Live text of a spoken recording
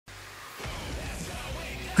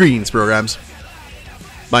Greetings, programs.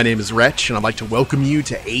 My name is Wretch, and I'd like to welcome you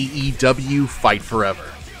to AEW Fight Forever.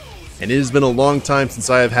 And it has been a long time since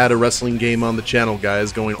I have had a wrestling game on the channel,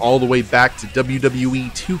 guys, going all the way back to WWE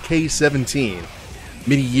 2K17.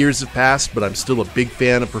 Many years have passed, but I'm still a big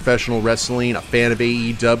fan of professional wrestling, a fan of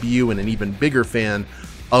AEW, and an even bigger fan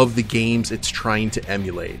of the games it's trying to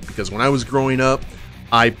emulate. Because when I was growing up,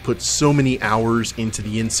 I put so many hours into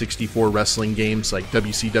the N64 wrestling games like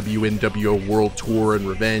WCW NWO World Tour and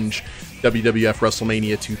Revenge, WWF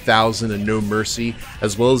WrestleMania 2000 and No Mercy,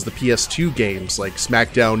 as well as the PS2 games like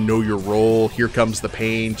SmackDown Know Your Role, Here Comes the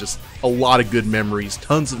Pain, just a lot of good memories,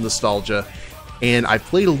 tons of nostalgia. And I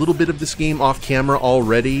played a little bit of this game off camera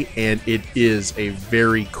already, and it is a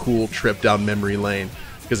very cool trip down memory lane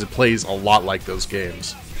because it plays a lot like those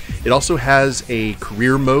games. It also has a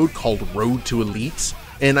career mode called Road to Elite,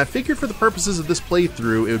 and I figured for the purposes of this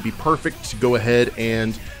playthrough, it would be perfect to go ahead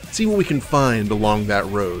and see what we can find along that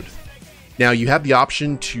road. Now, you have the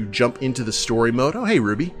option to jump into the story mode, oh hey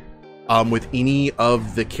Ruby, with any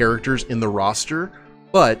of the characters in the roster,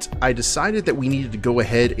 but I decided that we needed to go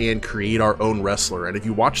ahead and create our own wrestler. And if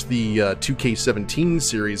you watched the 2K17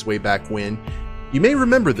 series way back when, you may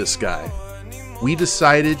remember this guy. We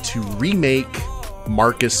decided to remake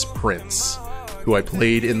Marcus Prince, who I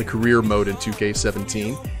played in the career mode in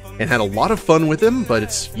 2K17 and had a lot of fun with him, but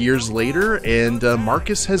it's years later and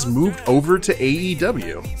Marcus has moved over to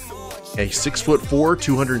AEW. A 6'4",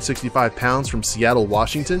 265 pounds from Seattle,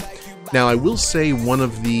 Washington. Now, I will say one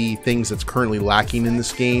of the things that's currently lacking in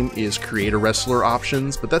this game is create a wrestler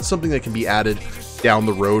options, but that's something that can be added down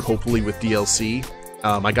the road, hopefully with DLC.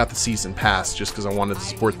 I got the season pass just because I wanted to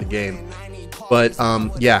support the game. But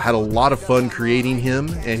yeah, had a lot of fun creating him,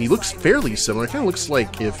 and he looks fairly similar. It kind of looks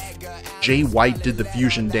like if Jay White did the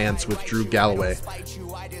fusion dance with Drew Galloway.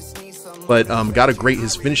 But got a great,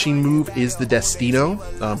 his finishing move is the Destino,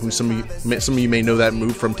 who some of you may know that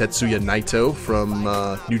move from Tetsuya Naito from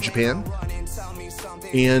New Japan.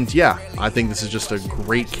 And yeah, I think this is just a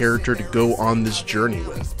great character to go on this journey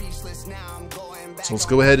with. So let's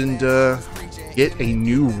go ahead and get a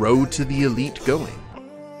new Road to the Elite going.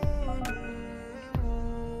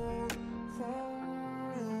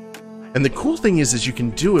 And the cool thing is you can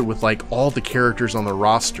do it with like all the characters on the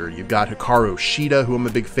roster. You've got Hikaru Shida, who I'm a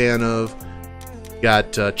big fan of. You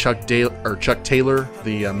got Chuck Taylor,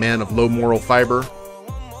 the man of low moral fiber.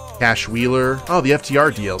 Cash Wheeler. Oh, the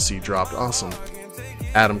FTR DLC dropped. Awesome.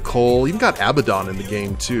 Adam Cole. Even got Abaddon in the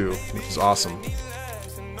game too, which is awesome.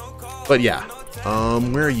 But yeah,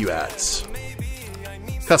 where are you at?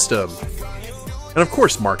 Custom. And of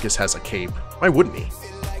course Marcus has a cape. Why wouldn't he?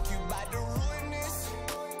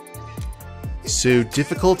 So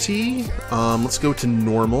difficulty, let's go to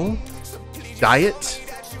normal. Diet,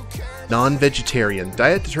 non-vegetarian.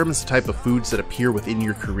 Diet determines the type of foods that appear within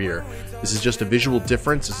your career. This is just a visual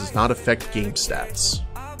difference. This does not affect game stats.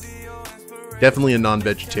 Definitely a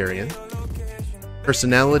non-vegetarian.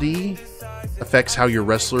 Personality affects how your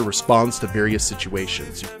wrestler responds to various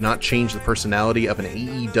situations. You cannot change the personality of an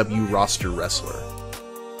AEW roster wrestler.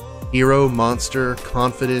 Hero, monster,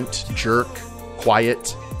 confident, jerk,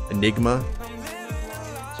 quiet, enigma.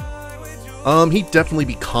 He'd definitely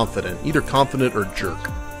be confident. Either confident or jerk.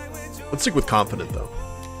 Let's stick with confident, though.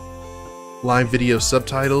 Live video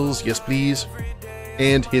subtitles, yes please.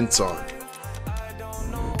 And hints on.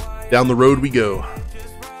 Down the road we go.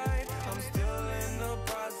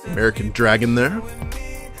 American Dragon there.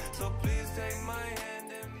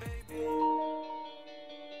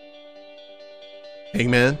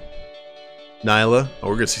 Hangman. Nyla. Oh,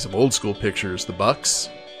 we're gonna see some old school pictures. The Bucks.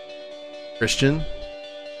 Christian.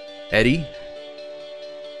 Eddie,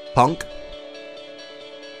 Punk,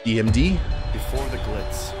 DMD. Before the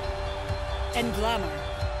glitz and glamour.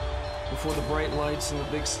 Before the bright lights and the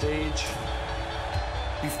big stage.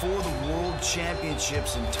 Before the world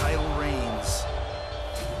championships and title reigns.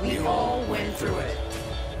 We all went through it.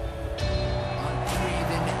 I'm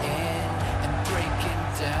breathing in and breaking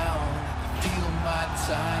down. Feel my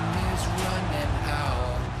time is running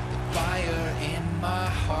out. The fire in my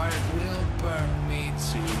heart will burn me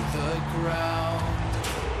to the ground.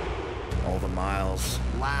 All the miles,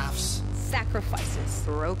 laughs, Sacrifices,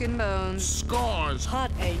 broken bones, scars,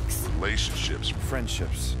 heartaches, relationships,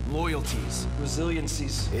 friendships, Loyalties,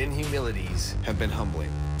 resiliencies, and humilities have been humbling,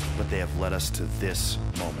 but they have led us to this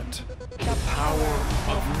moment. the power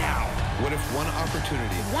of now. What if one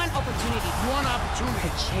opportunity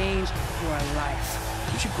could change your life?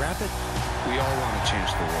 We should grab it. we all want to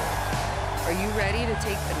change the world Are you ready to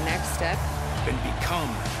take the next step? and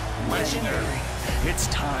become legendary? It's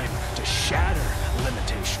time to shatter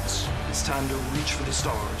limitations. It's time to reach for the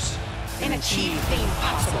stars. and achieve the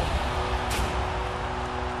impossible.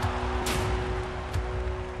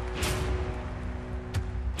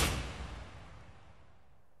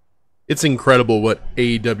 It's incredible what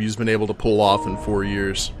AEW's been able to pull off in 4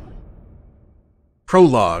 years.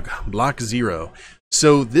 Prologue, Block 0.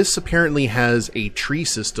 So this apparently has a tree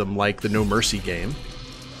system like the No Mercy game,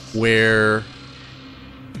 where...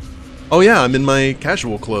 Oh yeah, I'm in my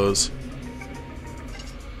casual clothes.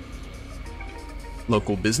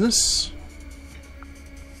 Local business.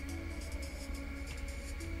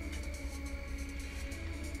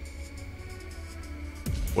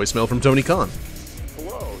 Voicemail from Tony Khan.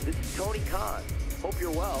 Hello, this is Tony Khan. Hope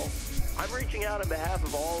you're well. I'm reaching out on behalf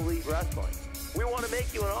of All Elite Wrestling. We want to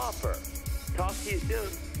make you an offer. Talk to you soon.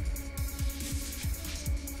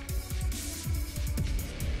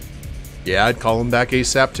 Yeah, I'd call him back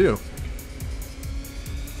ASAP too.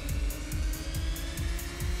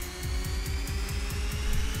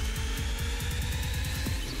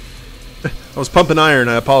 I was pumping iron,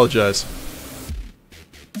 I apologize.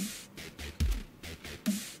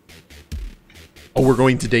 Oh, we're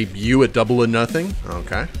going to debut at Double or Nothing?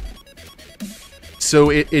 Okay. So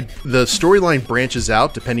the storyline branches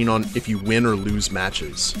out depending on if you win or lose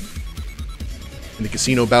matches. In the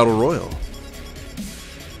Casino Battle Royal.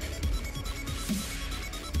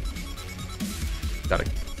 Got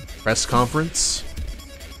a press conference.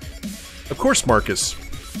 Of course Marcus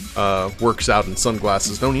works out in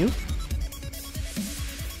sunglasses, don't you?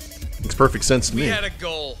 Makes perfect sense to me. We had a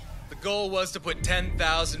goal. The goal was to put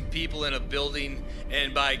 10,000 people in a building,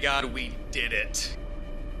 and by God, we did it.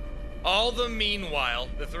 All the meanwhile,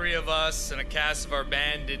 the three of us and a cast of our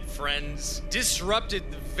bandit friends disrupted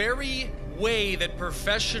the very way that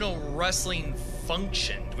professional wrestling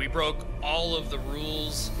functioned. We broke all of the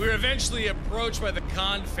rules. We were eventually approached by the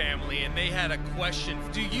Khan family, and they had a question.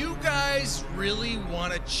 Do you guys really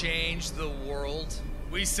want to change the world?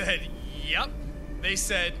 We said, yep. They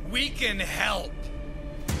said, we can help.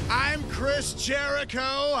 I'm Chris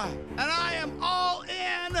Jericho, and I am all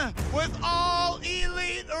in with All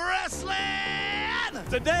Elite Wrestling!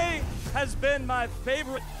 Today has been my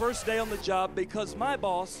favorite first day on the job because my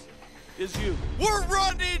boss is you. We're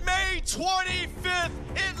running May 25th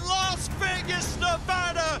in Las Vegas,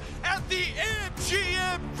 Nevada at the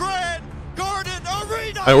MGM Grand Garden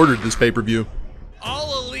Arena! I ordered this pay-per-view.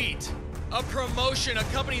 All Elite, a promotion, a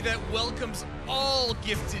company that welcomes all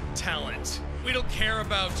gifted talent. We don't care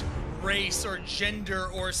about race or gender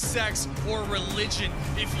or sex or religion.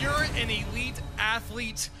 If you're an elite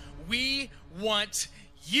athlete, we want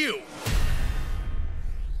you.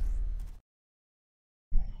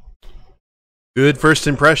 Good first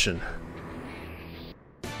impression.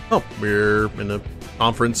 Oh, we're in a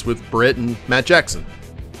conference with Britt and Matt Jackson.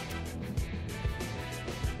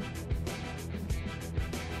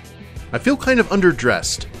 I feel kind of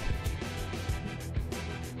underdressed.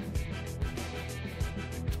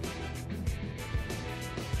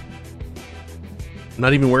 I'm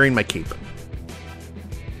not even wearing my cape.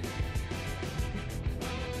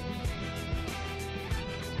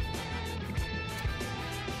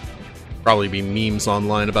 Probably be memes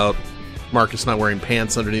online about Marcus not wearing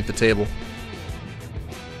pants underneath the table.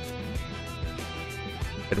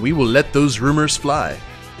 And we will let those rumors fly.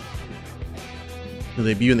 He'll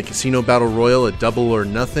debut in the Casino Battle Royal at Double or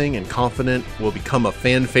Nothing, and confident will become a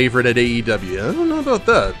fan favorite at AEW. I don't know about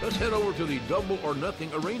that. Let's head over to the Double or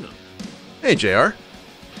Nothing arena. Hey, JR.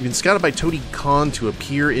 You've been scouted by Tony Khan to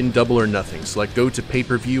appear in Double or Nothing. Select go to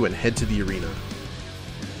pay-per-view and head to the arena.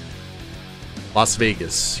 Las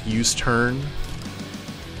Vegas. Use turn.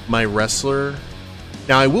 My wrestler.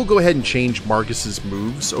 Now, I will go ahead and change Marcus's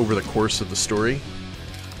moves over the course of the story.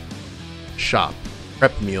 Shop.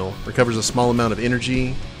 Prep meal. Recovers a small amount of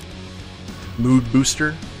energy. Mood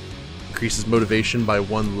booster. Increases motivation by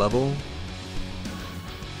 1 level.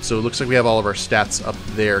 So it looks like we have all of our stats up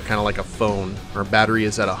there, kind of like a phone. Our battery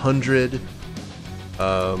is at 100.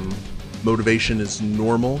 Motivation is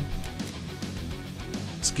normal.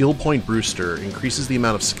 Skill point booster increases the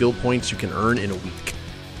amount of skill points you can earn in a week.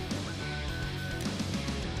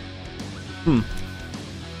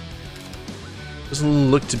 Doesn't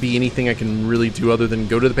look to be anything I can really do other than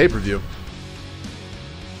go to the pay-per-view.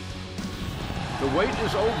 The wait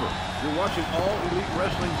is over. You're watching All Elite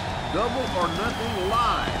Wrestling's Double or Nothing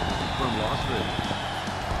live from Las Vegas.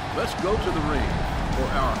 Let's go to the ring for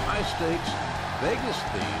our high-stakes,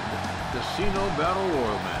 Vegas-themed Casino Battle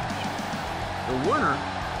Royal match. The winner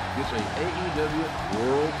gets a AEW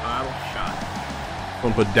World Title shot.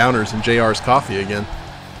 Don't put downers in JR's coffee again.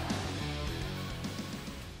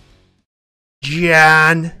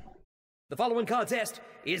 John. The following contest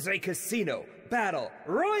is a Casino Battle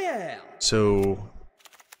Royale. So,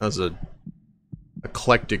 that was a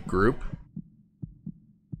eclectic group.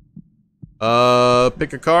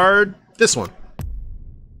 Pick a card. This one.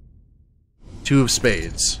 2 of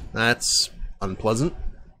spades. That's unpleasant.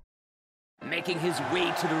 Making his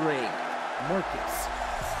way to the ring, Marcus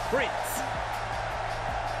Prince.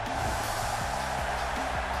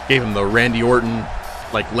 Gave him the Randy Orton,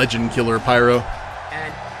 like, legend killer pyro.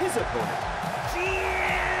 And his opponent,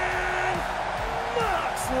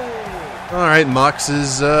 Moxley. Alright, Mox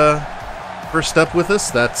is first up with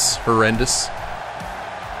us. That's horrendous.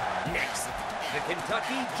 Next, the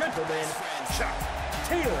Kentucky gentleman, Chuck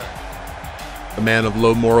Taylor. A man of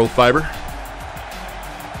low moral fiber.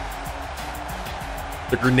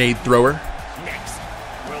 The grenade thrower. Next,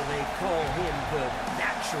 will they call him the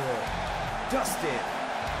Natural, Dustin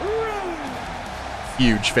Rhodes.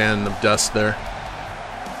 Huge fan of Dust there.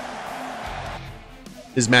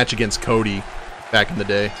 His match against Cody back in the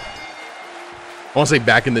day. I won't say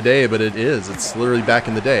back in the day, but it is. It's literally back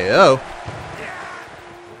in the day. Oh.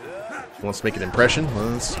 He wants to make an impression? Well,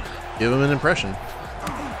 let's give him an impression.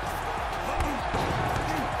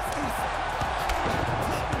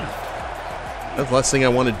 The last thing I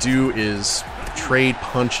want to do is trade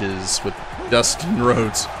punches with Dustin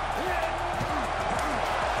Rhodes.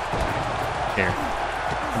 Here.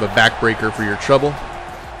 I have a backbreaker for your trouble.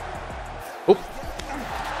 Oh.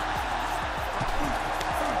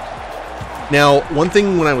 Now, one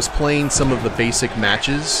thing when I was playing some of the basic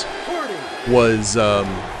matches was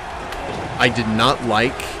I did not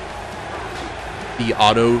like the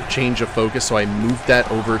auto change of focus, so I moved that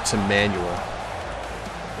over to manual.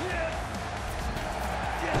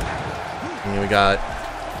 And we got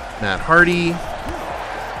Matt Hardy.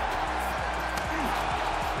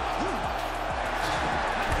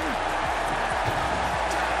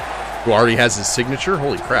 Who already has his signature?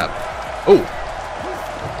 Holy crap. Oh.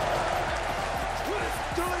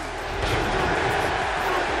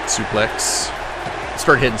 Suplex.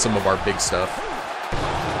 Start hitting some of our big stuff.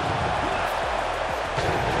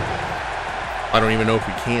 I don't even know if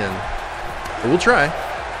we can. But we'll try.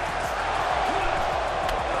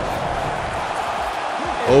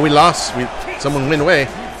 Oh, we lost. Someone went away.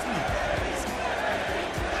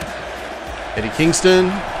 Eddie Kingston.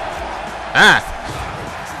 Ah!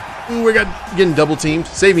 We're getting double teamed.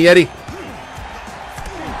 Save me, Eddie.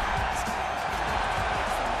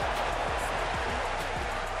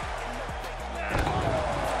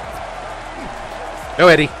 No,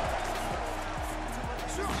 Eddie.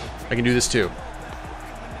 I can do this too.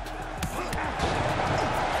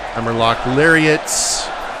 Hammerlock lariats.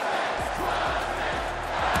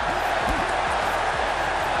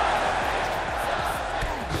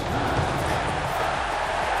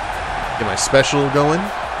 Get my special going.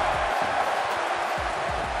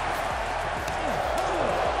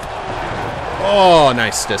 Oh,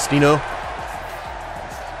 nice, Destino.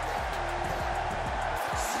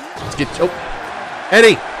 Let's get... Oh,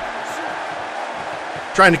 Eddie!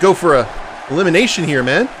 Trying to go for a elimination here,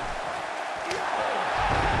 man.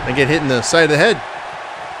 I get hit in the side of the head.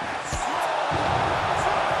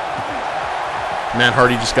 Matt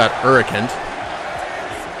Hardy just got hurricaned.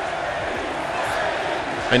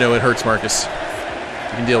 I know it hurts, Marcus.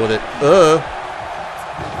 You can deal with it.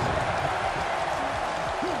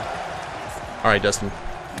 Alright, Dustin.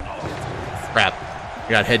 Crap. I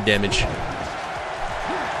got head damage.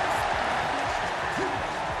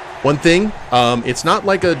 One thing, it's not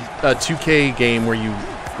like a 2K game where you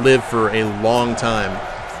live for a long time.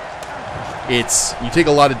 It's, you take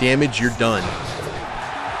a lot of damage, you're done.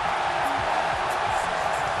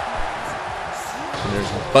 And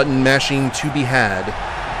there's button mashing to be had.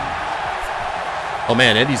 Oh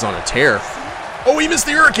man, Eddie's on a tear. Oh, he missed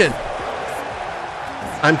the Hurricane!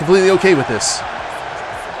 I'm completely okay with this.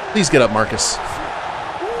 Please get up, Marcus.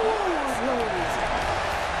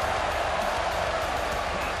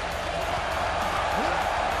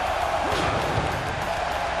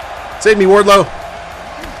 Save me, Wardlow.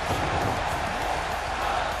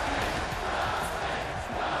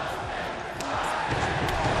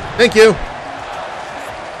 Thank you.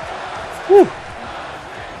 Woo.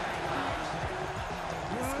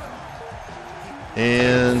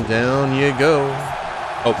 And down you go.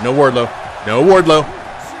 Oh, no Wardlow. No Wardlow.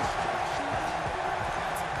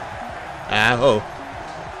 Ow.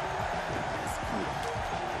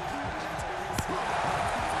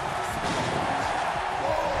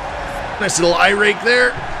 Nice little eye rake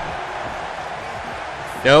there.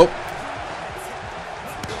 Nope.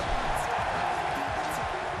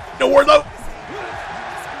 No Wardlow.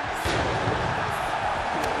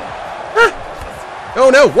 Oh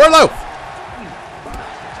no, Wardlow.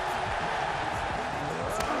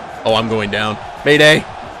 Oh, I'm going down. Mayday.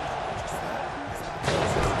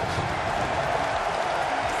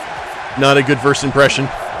 Not a good first impression.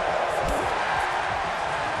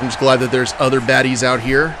 I'm just glad that there's other baddies out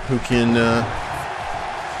here who can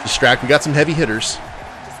distract. We got some heavy hitters.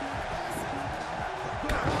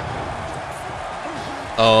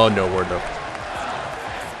 Oh, no, Wardlow.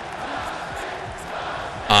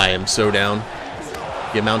 I am so down.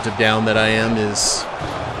 The amount of down that I am is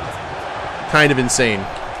kind of insane.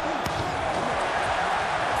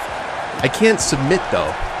 I can't submit,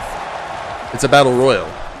 though. It's a battle royal.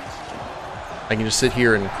 I can just sit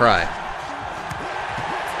here and cry.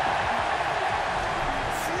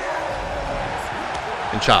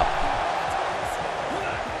 And chop.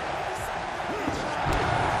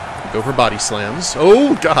 Go for body slams.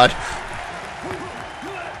 Oh, God.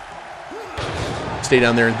 Stay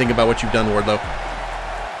down there and think about what you've done, Wardlow.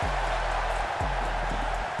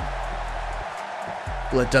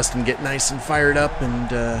 Let Dustin get nice and fired up and...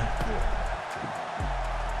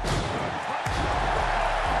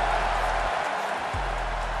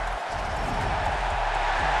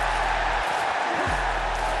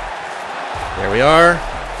 There we are.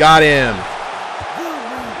 Got him.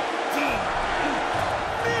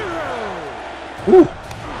 Woo.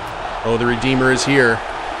 Oh, the Redeemer is here.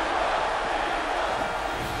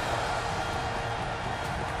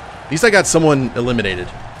 At least I got someone eliminated.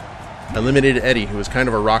 I eliminated Eddie, who was kind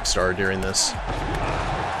of a rock star during this.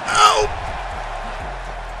 Ow!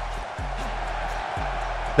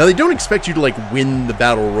 Now, they don't expect you to, like, win the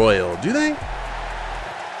Battle Royal, do they?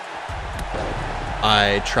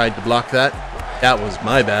 I tried to block that. That was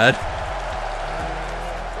my bad.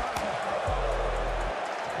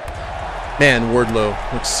 Man, Wardlow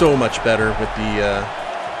looks so much better with the,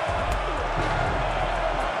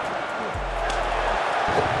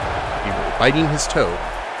 biting his toe.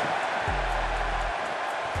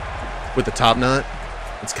 With the top knot.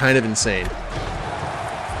 It's kind of insane.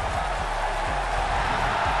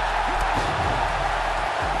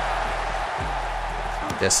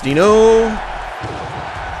 Destino.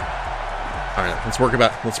 All right, let's work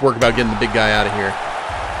about getting the big guy out of here.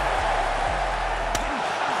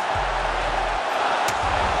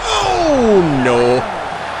 Oh no!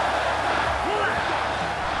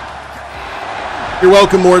 You're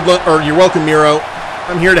welcome, Wardlow, or you're welcome, Miro.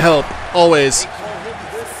 I'm here to help, always.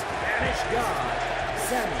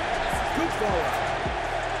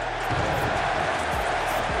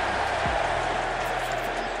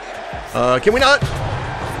 Can we not?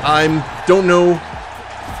 Don't know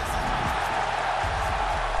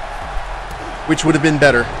which would have been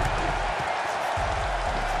better.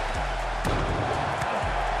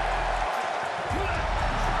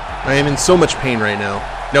 I am in so much pain right now.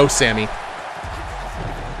 No, Sammy.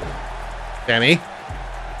 Sammy?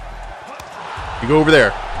 You go over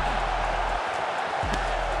there.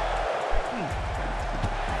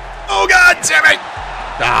 Oh God, Sammy!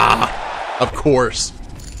 Ah, of course.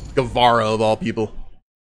 Guevara of all people.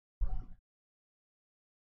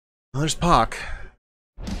 Well, there's Pac.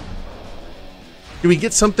 Do we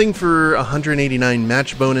get something for 189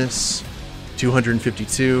 match bonus?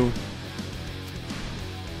 252.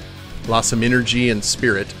 Lost some energy and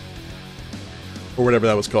spirit. Or whatever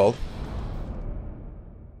that was called.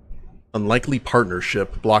 Unlikely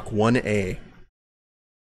partnership, block 1A.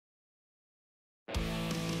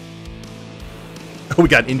 Oh, we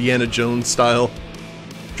got Indiana Jones style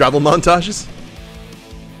travel montages.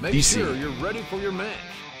 Make sure you're ready for your match.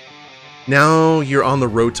 Now you're on the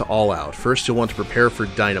road to All Out. First, you'll want to prepare for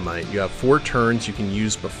Dynamite. You have 4 turns you can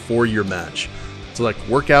use before your match. Select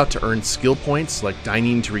Workout to earn skill points. Select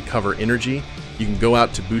Dining to recover energy. You can go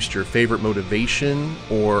out to boost your favorite motivation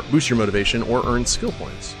or earn skill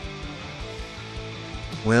points.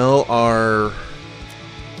 Well, our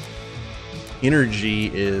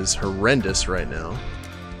energy is horrendous right now.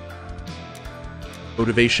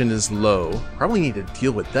 Motivation is low. Probably need to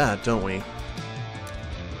deal with that, don't we?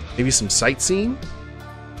 Maybe some sightseeing?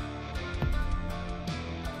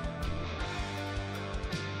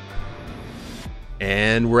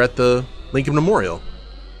 And we're at the Lincoln Memorial.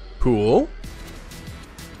 Cool.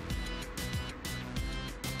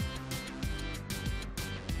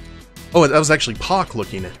 Oh, that was actually Pac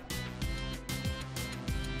looking at.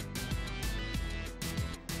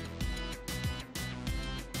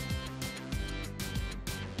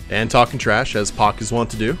 And talking trash, as Pac is wont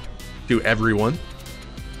to do. To everyone.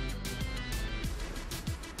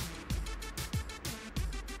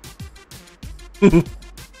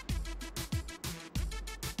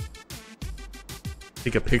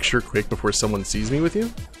 Take a picture quick before someone sees me with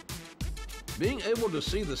you? Being able to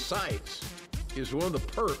see the sights is one of the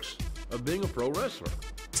perks of being a pro wrestler.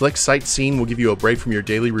 Select sightseeing will give you a break from your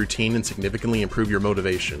daily routine and significantly improve your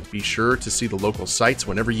motivation. Be sure to see the local sites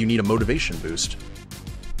whenever you need a motivation boost.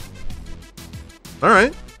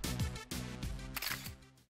 Alright.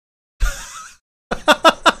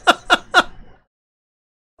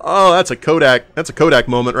 Oh, that's a Kodak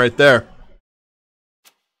moment right there.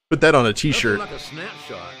 Put that on a t-shirt. Like a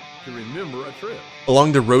snapshot to remember a trip.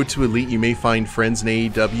 Along the road to Elite, you may find friends in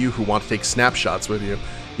AEW who want to take snapshots with you.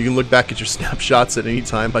 You can look back at your snapshots at any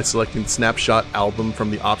time by selecting the Snapshot album from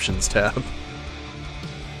the Options tab.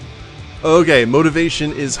 Okay,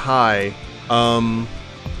 motivation is high.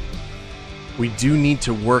 We do need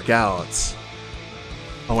to work out.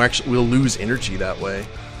 Oh, actually, we'll lose energy that way.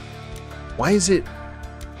 Why is it...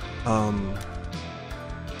 I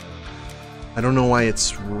don't know why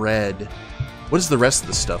it's red. What does the rest of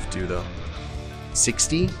the stuff do, though?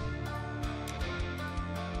 60?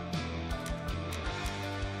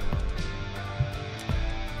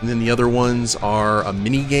 And then the other ones are a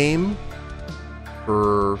mini game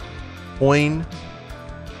for coin,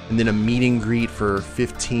 and then a meet and greet for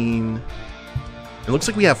 15. It looks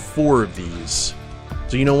like we have 4 of these.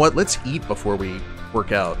 So you know what? Let's eat before we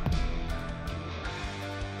work out.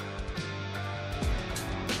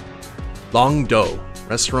 Long Do,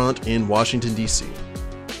 restaurant in Washington, D.C.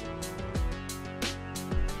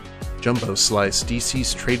 Jumbo Slice,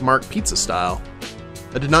 DC's trademark pizza style.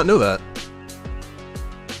 I did not know that.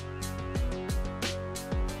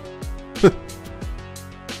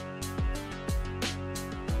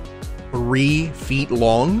 3 feet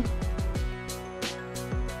long?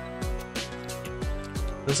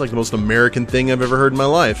 That's like the most American thing I've ever heard in my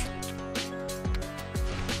life.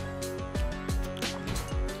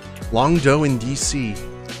 Long Do in DC.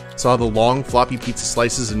 Saw the long floppy pizza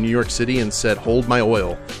slices in New York City and said, hold my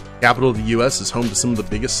oil. Capital of the US is home to some of the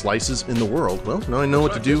biggest slices in the world. Well, now I know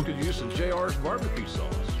what to do. Could use some JR's barbecue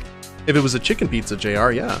sauce. If it was a chicken pizza,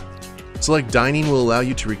 JR, yeah. Select dining will allow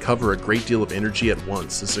you to recover a great deal of energy at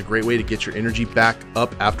once. This is a great way to get your energy back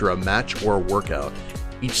up after a match or a workout.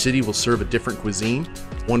 Each city will serve a different cuisine.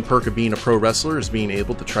 One perk of being a pro wrestler is being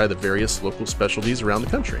able to try the various local specialties around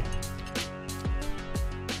the country.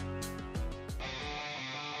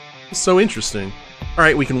 It's so interesting.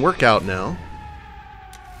 Alright, we can work out now.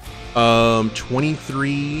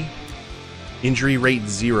 23, injury rate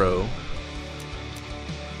 0.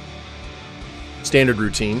 Standard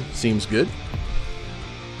routine, seems good.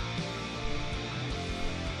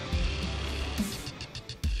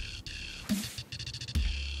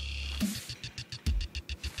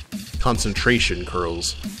 Concentration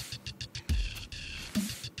curls.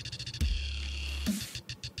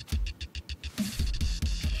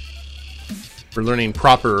 We're learning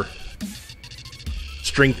proper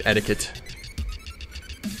strength etiquette.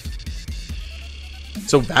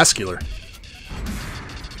 So vascular.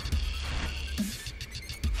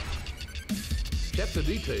 Check the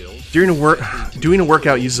details. Doing a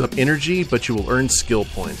workout uses up energy, but you will earn skill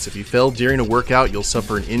points. If you fail during a workout, you'll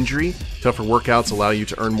suffer an injury. Tougher workouts allow you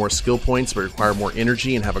to earn more skill points, but require more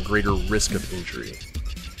energy and have a greater risk of injury.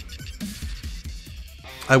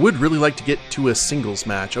 I would really like to get to a singles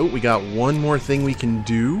match. Oh, we got one more thing we can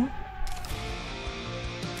do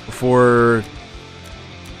before,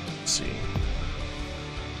 let's see,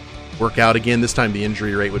 work out again. This time the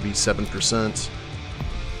injury rate would be 7%.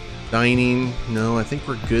 Dining, no, I think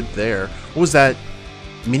we're good there. What was that?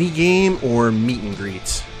 Mini game or meet and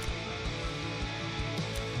greet?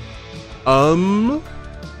 I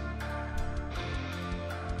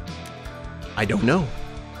don't know.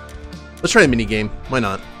 Let's try the mini game. Why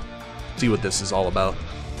not? See what this is all about.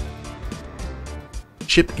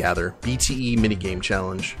 Chip Gather, BTE minigame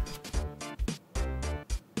challenge.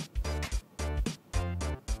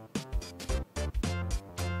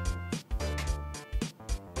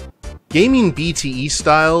 Gaming BTE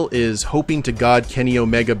style is hoping to God Kenny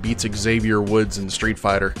Omega beats Xavier Woods in Street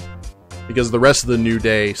Fighter, because the rest of the New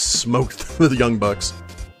Day smoked the Young Bucks.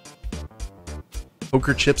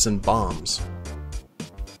 Poker chips and bombs.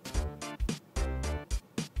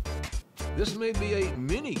 This may be a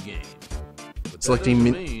mini game, but Selecting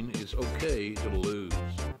that doesn't mean it's okay to lose.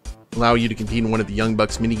 Allow you to compete in one of the Young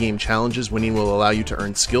Bucks minigame challenges. Winning will allow you to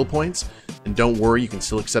earn skill points. And don't worry, you can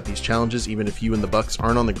still accept these challenges even if you and the Bucks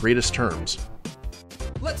aren't on the greatest terms.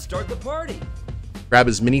 Let's start the party. Grab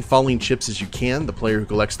as many falling chips as you can. The player who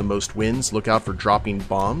collects the most wins. Look out for dropping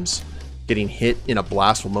bombs. Getting hit in a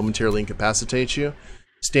blast will momentarily incapacitate you.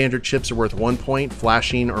 Standard chips are worth 1 point.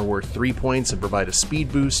 Flashing are worth 3 points and provide a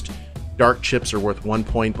speed boost. Dark chips are worth 1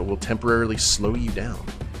 point but will temporarily slow you down.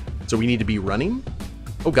 So we need to be running?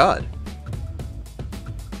 Oh god.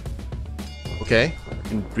 Okay,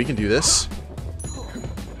 we can do this.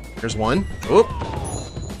 There's one. Oh,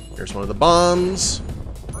 there's one of the bombs.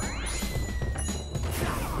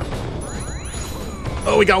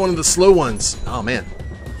 Oh, we got one of the slow ones. Oh, man.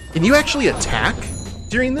 Can you actually attack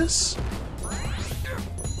during this?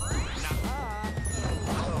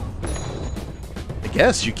 I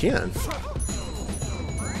guess you can.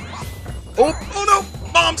 Oh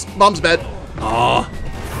no! Bombs! Bombs bad. Aw.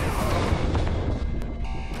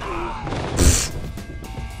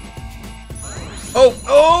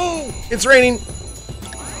 Oh! It's raining!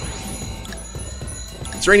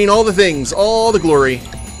 It's raining all the things, all the glory.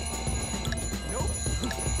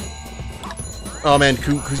 Oh man,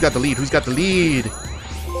 who's got the lead? Who's got the lead?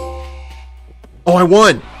 Oh, I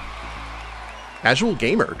won! Casual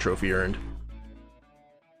Gamer trophy earned.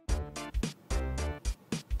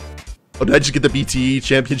 Oh, did I just get the BTE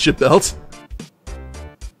championship belt?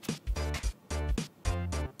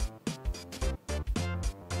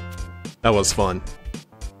 That was fun.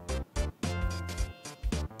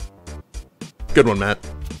 Good one, Matt.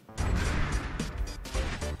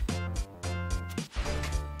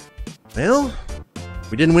 Well,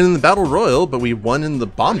 we didn't win in the Battle Royal, but we won in the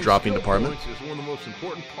bomb dropping department. Is one of the most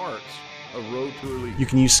important parts of Road to Elite. You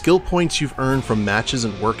can use skill points you've earned from matches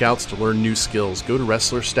and workouts to learn new skills. Go to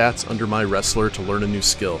Wrestler Stats under My Wrestler to learn a new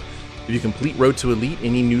skill. If you complete Road to Elite,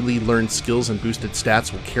 any newly learned skills and boosted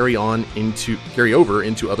stats will carry over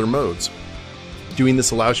into other modes. Doing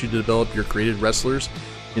this allows you to develop your created wrestlers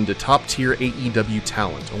into top-tier AEW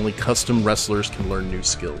talent. Only custom wrestlers can learn new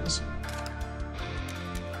skills.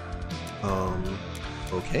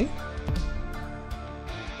 Okay.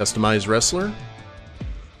 Customize wrestler.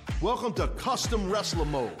 Welcome to Custom Wrestler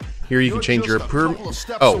Mode. Here you can change your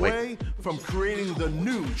Oh, wait. From creating the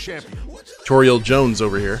new champion. Toriel Jones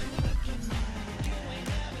over here.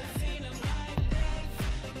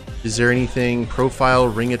 Is there anything? Profile,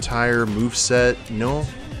 ring attire, moveset? No.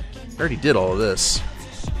 I already did all of this.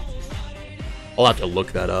 I'll have to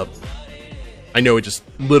look that up. I know it just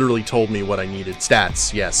literally told me what I needed.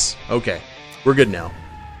 Stats, yes. Okay. We're good now.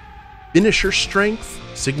 Finisher strength,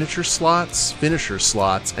 signature slots, finisher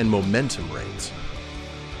slots, and momentum rate.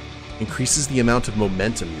 Increases the amount of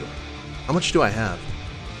momentum you have. How much do I have?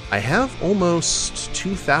 I have almost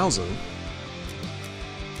 2,000.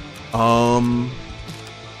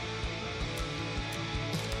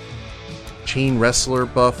 Chain wrestler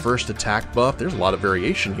buff, first attack buff. There's a lot of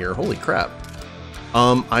variation here. Holy crap.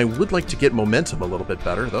 I would like to get momentum a little bit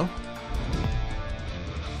better, though.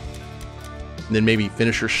 And then maybe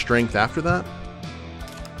finisher strength after that.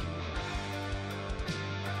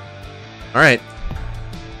 Alright.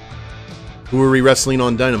 Who are we wrestling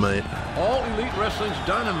on Dynamite? All Elite Wrestling's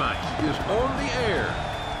Dynamite is on the air,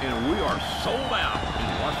 and we are sold out in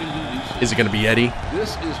Washington, D.C. Is it going to be Eddie?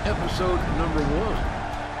 This is episode number 1,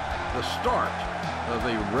 the start of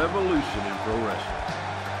a revolution in pro wrestling.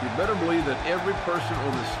 You better believe that every person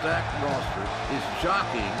on the stacked roster is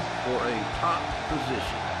jockeying for a top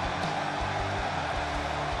position.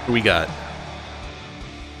 Who we got?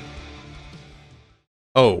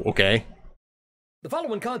 Oh, okay. The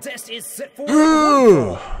following contest is set for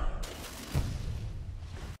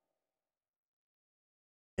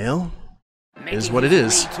Well, it is what it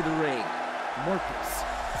is. To the ring, Marcus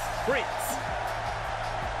Prince.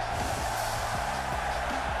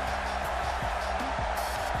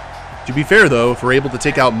 To be fair, though, if we're able to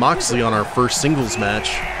take out Moxley on our first singles match,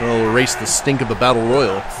 we'll erase the stink of the Battle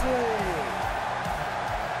Royal.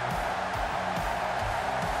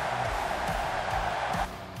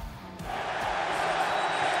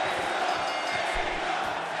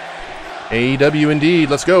 AEW indeed,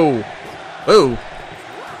 let's go. Whoa.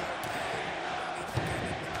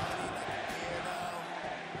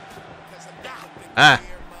 Ah.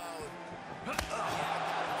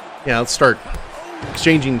 Yeah, let's start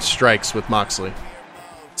exchanging strikes with Moxley.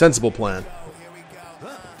 Sensible plan.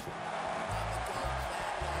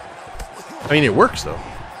 I mean, it works, though.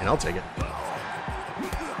 And I'll take it.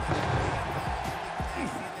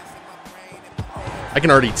 I can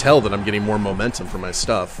already tell that I'm getting more momentum for my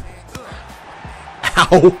stuff.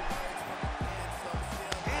 Ow!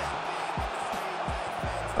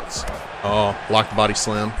 Oh, blocked the body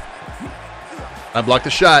slam. I blocked the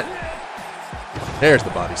shot. There's the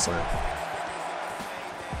body slam.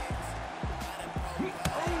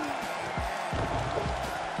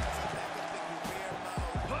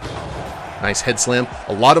 Nice head slam.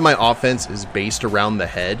 A lot of my offense is based around the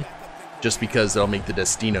head, just because that'll make the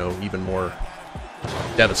Destino even more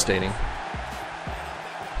devastating.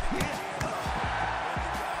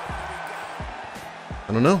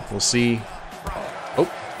 I don't know. We'll see. Oh.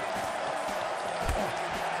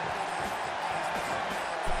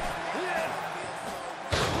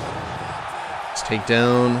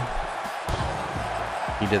 Takedown.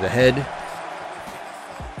 He did the head.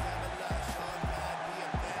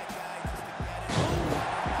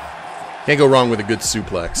 Can't go wrong with a good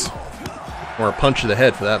suplex. Or a punch to the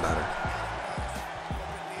head, for that matter.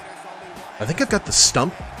 I think I've got the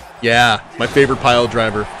stump. Yeah, my favorite pile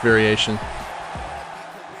driver variation.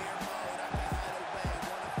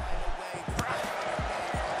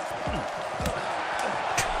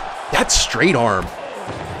 That straight arm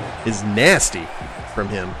is nasty from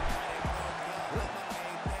him.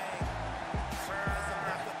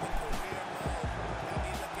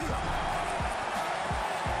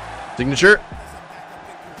 Signature.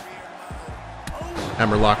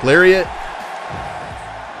 Hammerlock lariat.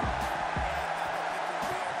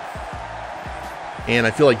 And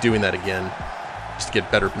I feel like doing that again, just to get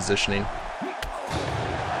better positioning.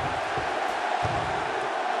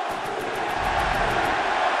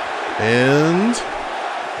 And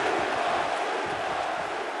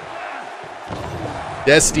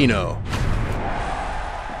Destino.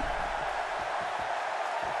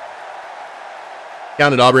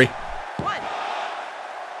 Count it, Aubrey. 1,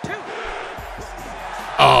 2.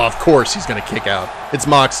 Oh, of course he's going to kick out. It's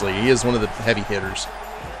Moxley. He is one of the heavy hitters.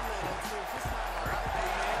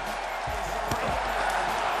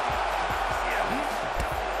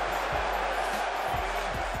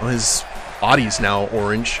 Well, his body's now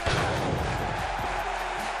orange.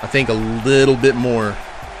 I think a little bit more.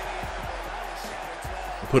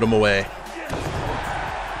 Put him away.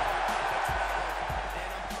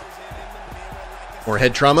 More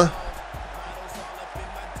head trauma.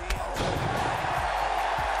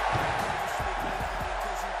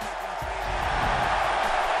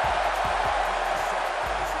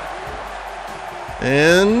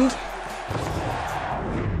 And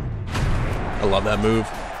I love that move.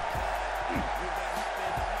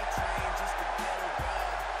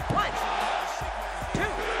 1, 2,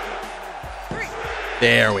 3.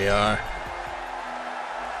 There we are.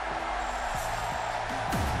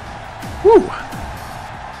 Woo!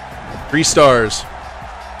 3 stars.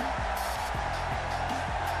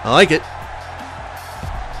 I like it.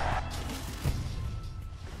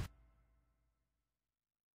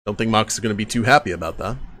 Don't think Mox is going to be too happy about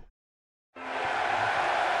that.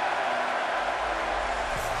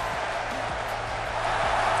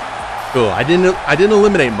 Cool. I didn't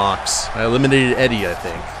eliminate Mox. I eliminated Eddie, I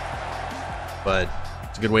think. But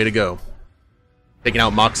it's a good way to go. Taking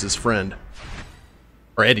out Mox's friend.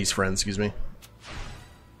 Or Eddie's friend, excuse me.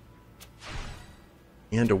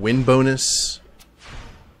 And a win bonus.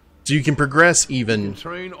 So you can progress even. You can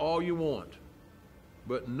train all you want,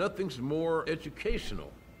 but nothing's more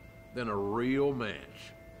educational than a real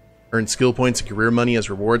match. Earn skill points and career money as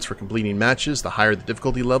rewards for completing matches. The higher the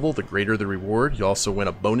difficulty level, the greater the reward. You also win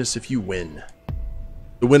a bonus if you win.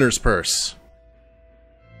 The winner's purse.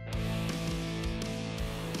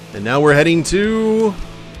 And now we're heading to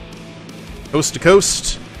coast to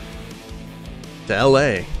coast to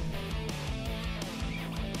LA.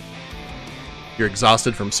 You're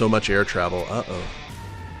exhausted from so much air travel. Uh-oh.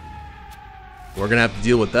 We're gonna have to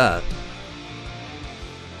deal with that.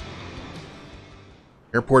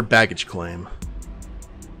 Airport baggage claim.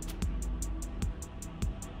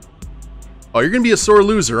 Oh, you're gonna be a sore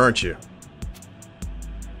loser, aren't you?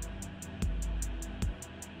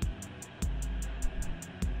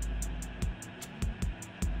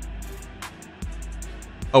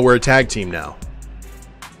 Oh, we're a tag team now.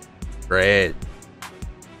 Great.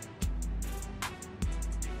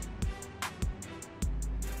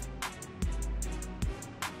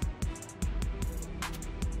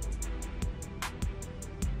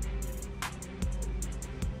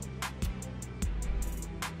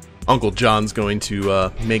 Uncle John's going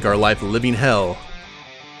to make our life a living hell.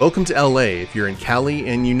 Welcome to LA. If you're in Cali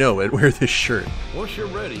and you know it, wear this shirt. Once you're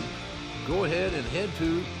ready, go ahead and head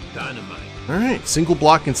to Dynamite. Alright, single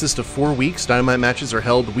block consists of 4 weeks. Dynamite matches are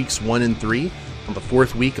held weeks 1 and 3. On the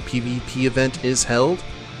 4th week, a PvP event is held.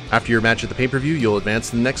 After your match at the pay-per-view, you'll advance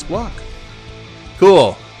to the next block.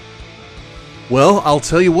 Cool. Well, I'll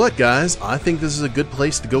tell you what, guys. I think this is a good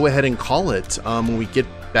place to go ahead and call it. When we get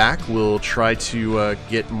back, we'll try to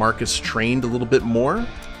get Marcus trained a little bit more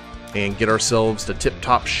and get ourselves to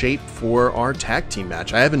tip-top shape for our tag team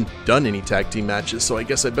match. I haven't done any tag team matches, so I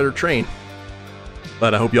guess I better train.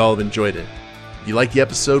 But I hope you all have enjoyed it. If you liked the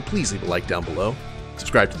episode, please leave a like down below.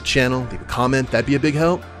 Subscribe to the channel, leave a comment, that'd be a big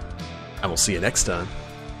help. And we'll see you next time.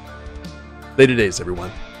 Later days, everyone.